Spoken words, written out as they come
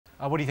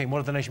What do you think? What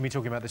have the nation been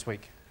talking about this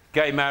week?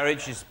 Gay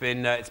marriage has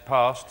been, it's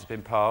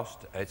been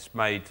passed. It's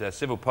made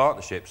civil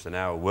partnerships are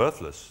now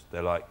worthless.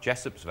 They're like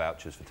Jessop's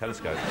vouchers for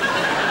telescopes.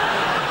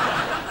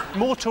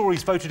 More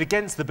Tories voted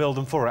against the bill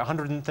than for it.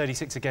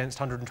 136 against,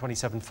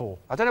 127 for.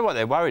 I don't know what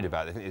they're worried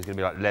about. They think there's going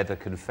to be like leather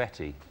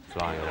confetti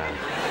flying around.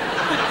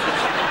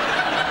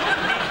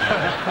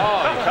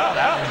 Oh, you can't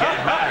have to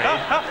get married.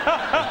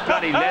 It's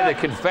bloody leather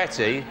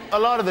confetti. A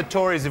lot of the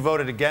Tories who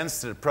voted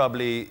against it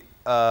probably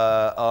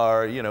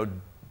are, you know,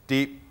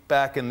 deep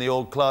back in the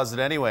old closet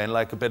anyway and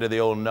like a bit of the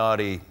old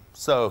naughty.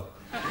 So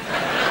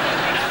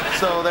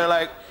they're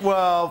like,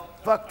 well,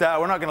 fuck that.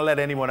 We're not going to let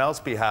anyone else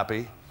be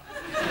happy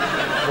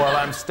while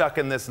I'm stuck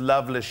in this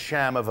loveless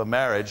sham of a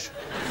marriage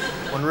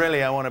when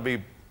really I want to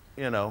be,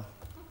 you know.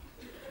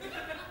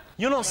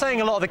 You're not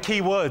saying a lot of the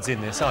key words in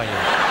this, are you?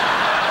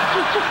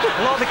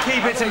 A lot of the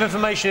key bits of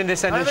information in this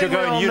sentence, you're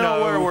going, you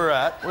know where we're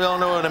at. We all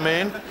know what I mean.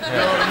 Yeah. You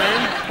know what I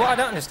mean? What I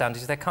don't understand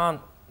is they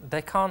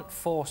can't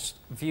force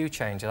view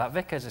change. Like,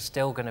 vicars are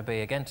still going to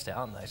be against it,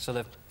 aren't they? So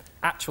the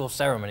actual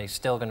ceremony is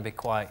still going to be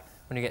quite...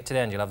 When you get to the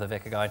end, you'll have the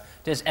vicar going,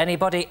 does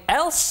anybody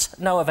else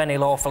know of any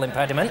lawful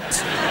impediment?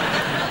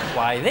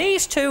 Why,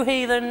 these two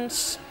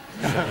heathens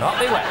should not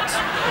be wet.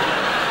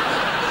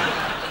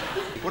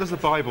 What does the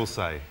Bible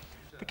say?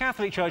 The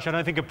Catholic Church, I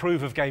don't think,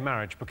 approve of gay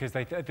marriage because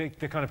the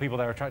kind of people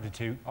they're attracted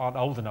to aren't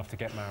old enough to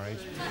get married.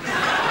 This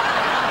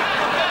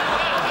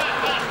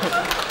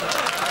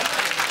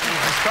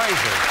is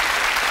crazy.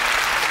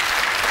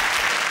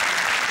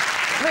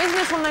 But isn't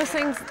this one of those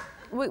things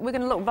we're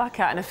going to look back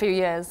at in a few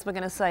years? We're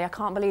going to say, I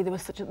can't believe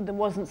there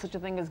wasn't such a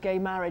thing as gay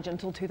marriage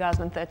until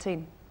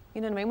 2013.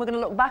 You know what I mean? We're going to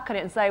look back on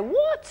it and say,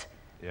 what?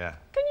 Yeah.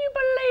 Can you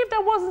believe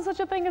there wasn't such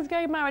a thing as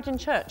gay marriage in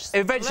church?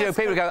 Eventually,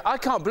 people go, I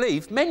can't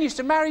believe men used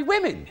to marry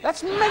women.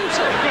 That's mental. You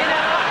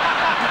know?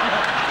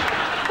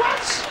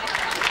 What?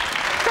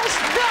 That's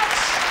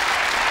nuts.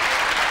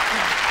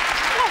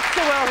 What's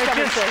the world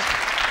coming to?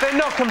 They're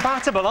not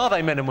compatible, are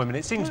they, men and women?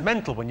 It seems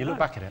mental when you look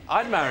back at it.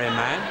 I'd marry a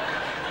man.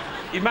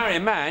 You marry a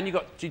man,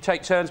 you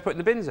take turns putting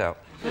the bins out.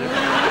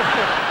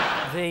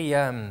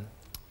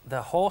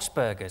 The horse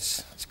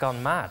burgers, it's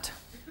gone mad.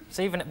 It's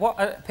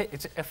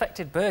it's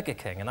affected Burger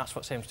King, and that's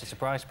what seems to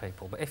surprise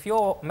people. But if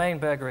your main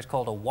burger is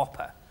called a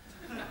Whopper,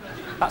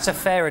 that's a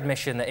fair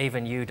admission that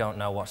even you don't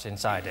know what's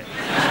inside it.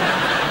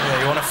 Yeah,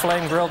 you want a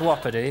flame grilled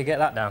Whopper, do you? Get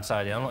that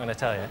downside you. I'm not going to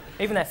tell you.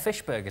 Even their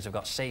fish burgers have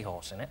got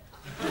seahorse in it.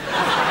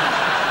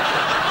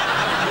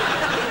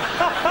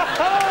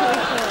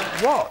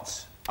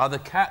 What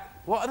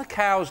are the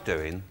cows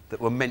doing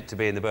that were meant to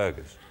be in the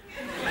burgers?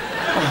 Where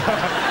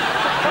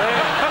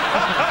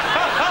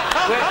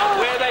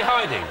are they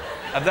hiding?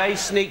 Have they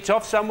sneaked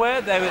off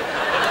somewhere? They've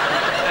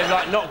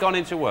like not gone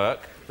into work.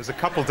 There's a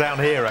couple down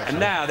here, actually. And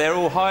now they're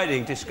all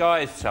hiding,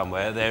 disguised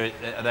somewhere.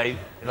 Are they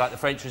like the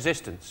French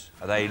Resistance?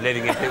 Are they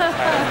living in people's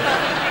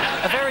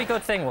houses? A very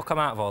good thing will come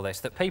out of all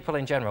this, that people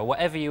in general,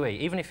 whatever you eat,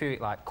 even if you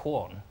eat like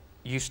corn,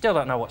 you still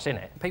don't know what's in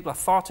it. People are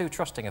far too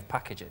trusting of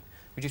packaging.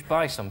 You just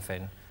buy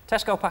something.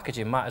 Tesco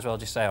packaging might as well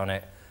just say on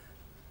it,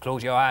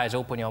 close your eyes,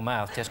 open your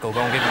mouth, Tesco, go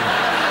and give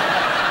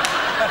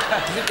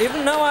you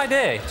Even no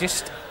idea,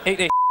 just eat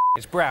this.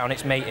 It's brown,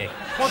 it's meaty.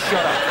 Shut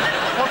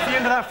up. What's the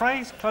end of that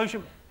phrase? Close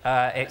your...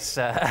 It's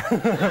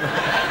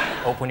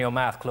open your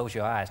mouth, close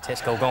your eyes,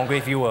 Tesco, go and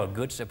give you a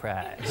good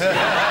surprise. You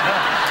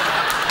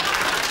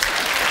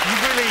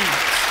really...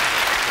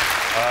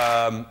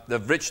 The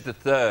Richard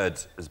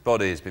III's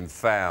body has been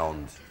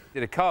found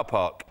in a car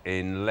park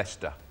in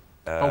Leicester.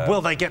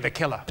 will they get the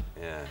killer?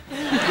 Yeah.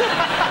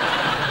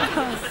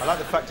 I like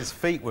the fact his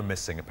feet were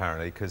missing,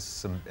 apparently,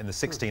 because in the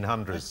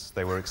 1600s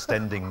they were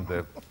extending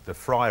the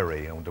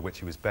friary under which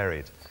he was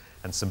buried,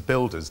 and some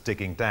builders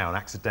digging down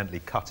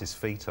accidentally cut his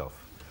feet off.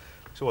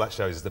 So all that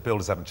shows is the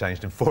builders haven't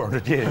changed in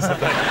 400 years, have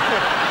they?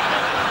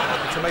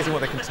 It's amazing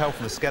what they can tell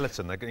from the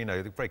skeleton. They're, you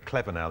know, they're very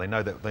clever now. They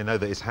know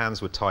that his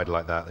hands were tied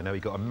like that. They know he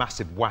got a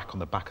massive whack on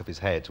the back of his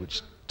head,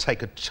 which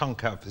take a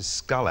chunk out of his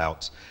skull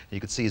out. And you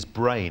could see his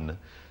brain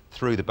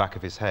through the back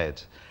of his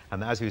head.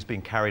 And as he was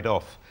being carried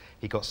off,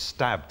 he got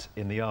stabbed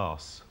in the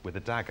arse with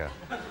a dagger.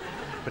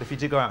 But if you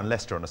do go out in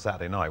Leicester on a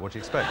Saturday night, what do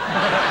you expect?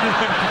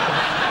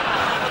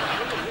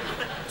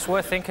 It's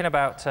worth thinking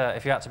about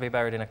if you had to be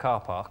buried in a car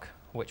park,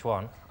 which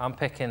one? I'm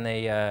picking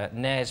the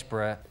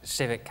Knaresborough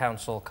Civic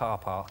Council car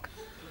park.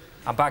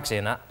 I'm Bagsy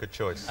in that. Good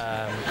choice.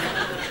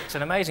 It's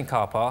an amazing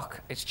car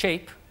park. It's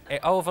cheap. It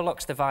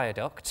overlooks the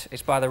viaduct.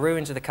 It's by the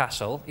ruins of the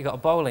castle. You've got a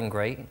bowling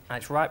green, and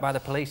it's right by the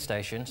police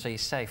station, so you're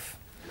safe.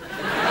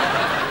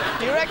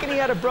 Do you reckon he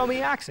had a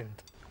Brummie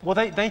accent? Well,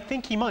 they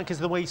think he might because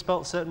of the way he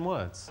spelt certain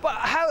words. But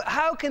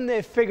how can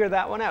they figure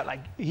that one out? Like,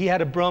 he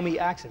had a Brummie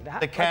accent.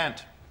 They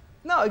can't.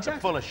 No, exactly.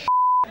 They're full of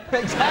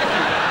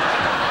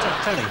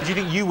Exactly. Tony, do you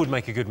think you would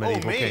make a good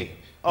medieval king?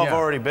 Oh, I've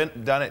already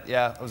done it,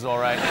 yeah, it was all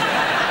right.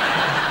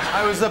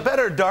 I was a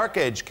better Dark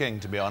Age king,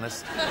 to be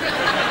honest.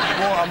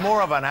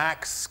 More of an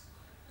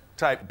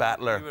axe-type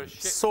battler.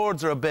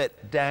 Swords are a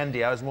bit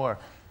dandy. I was more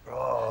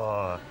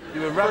Oh.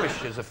 You were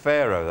rubbish as a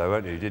pharaoh, though,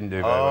 weren't you? You didn't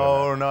do very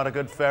well. Oh, not a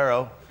good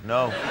pharaoh.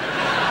 No.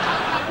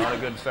 Not a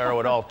good pharaoh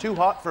at all. Too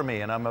hot for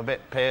me, and I'm a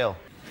bit pale.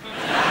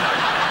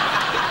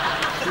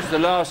 This is the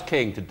last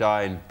king to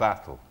die in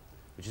battle,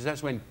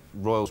 that's when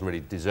royals really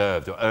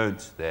deserved or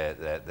earned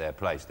their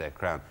place, their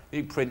crown. I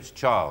think Prince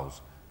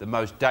Charles, the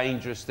most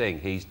dangerous thing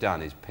he's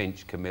done is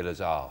pinch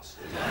Camilla's arse.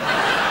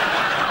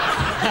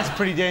 That's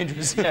pretty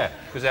dangerous. Yeah,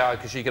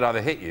 because she could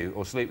either hit you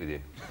or sleep with you.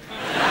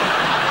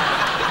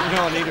 You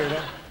don't need her,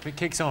 though. If it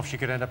kicks off, she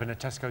could end up in a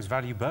Tesco's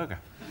value burger.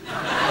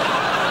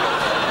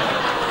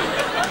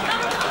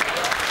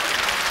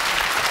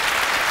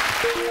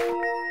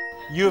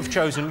 You have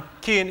chosen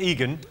Cian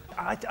Egan.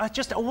 I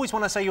just always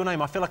when I say your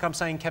name, I feel like I'm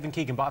saying Kevin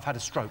Keegan, but I've had a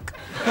stroke.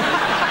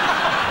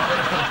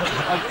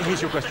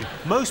 Here's your question.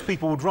 Most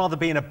people would rather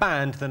be in a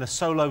band than a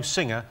solo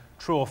singer,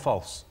 true or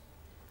false?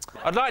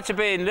 I'd like to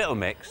be in Little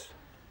Mix.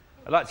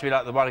 I'd like to be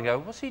like the one and go,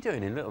 what's he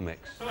doing in Little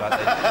Mix? No,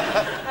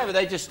 but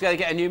they just get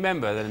a new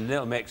member, then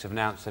Little Mix have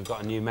announced they've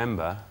got a new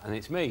member, and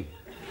it's me.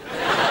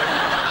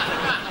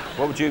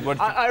 What would you...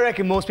 I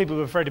reckon most people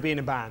prefer to be in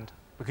a band.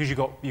 Because you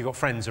got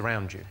friends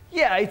around you.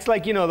 Yeah, it's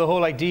like, you know, the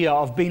whole idea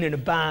of being in a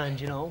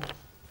band, you know.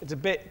 It's a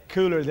bit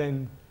cooler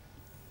than,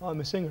 oh, I'm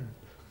a singer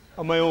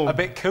on my own. A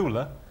bit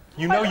cooler?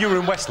 You know you were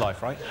in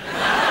Westlife, right?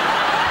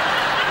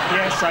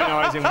 Yes, I know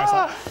I was in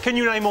Westlife. Can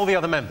you name all the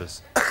other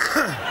members?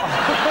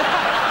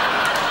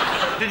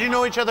 Did you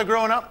know each other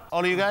growing up,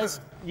 all of you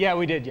guys? Yeah,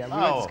 we did, yeah.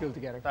 We went to school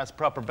together. That's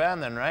proper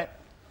band then, right?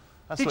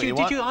 That's did what you?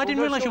 want. I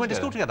didn't realise you went to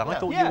school together. Yeah. I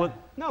thought you were...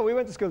 No, we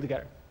went to school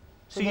together.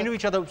 So you knew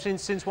each other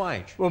since what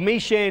age? Well, me,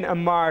 Shane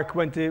and Mark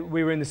we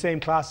were in the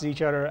same class as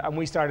each other and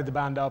we started the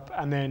band up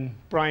and then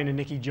Brian and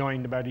Nicky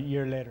joined about a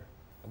year later.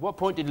 At what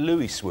point did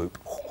Louis swoop?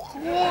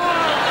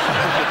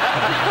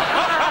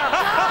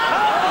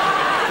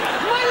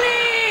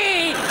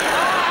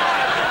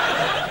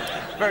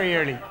 Very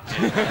early.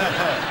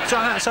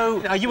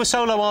 So are you a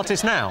solo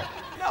artist now?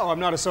 No,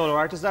 I'm not a solo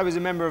artist. I was a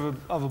member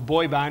of a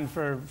boy band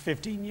for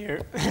 15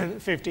 years.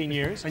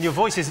 And your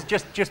voice is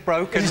just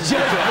broken. It's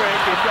just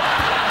breaking.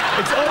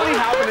 It's only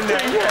happened in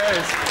 10 years.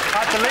 I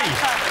had to leave.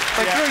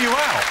 They threw you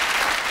out.